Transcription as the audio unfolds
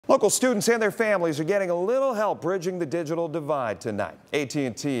Local students and their families are getting a little help bridging the digital divide tonight.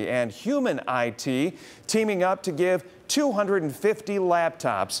 AT&T and Human IT teaming up to give 250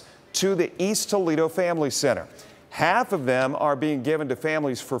 laptops to the East Toledo Family Center. Half of them are being given to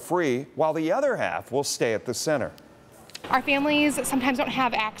families for free, while the other half will stay at the center. Our families sometimes don't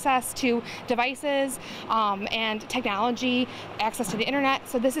have access to devices and technology, access to the internet,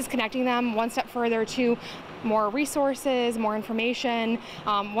 so this is connecting them one step further to more resources, more information,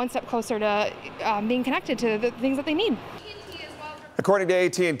 one step closer to being connected to the things that they need. According to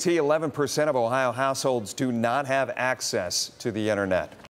AT&T, 11% of Ohio households do not have access to the internet.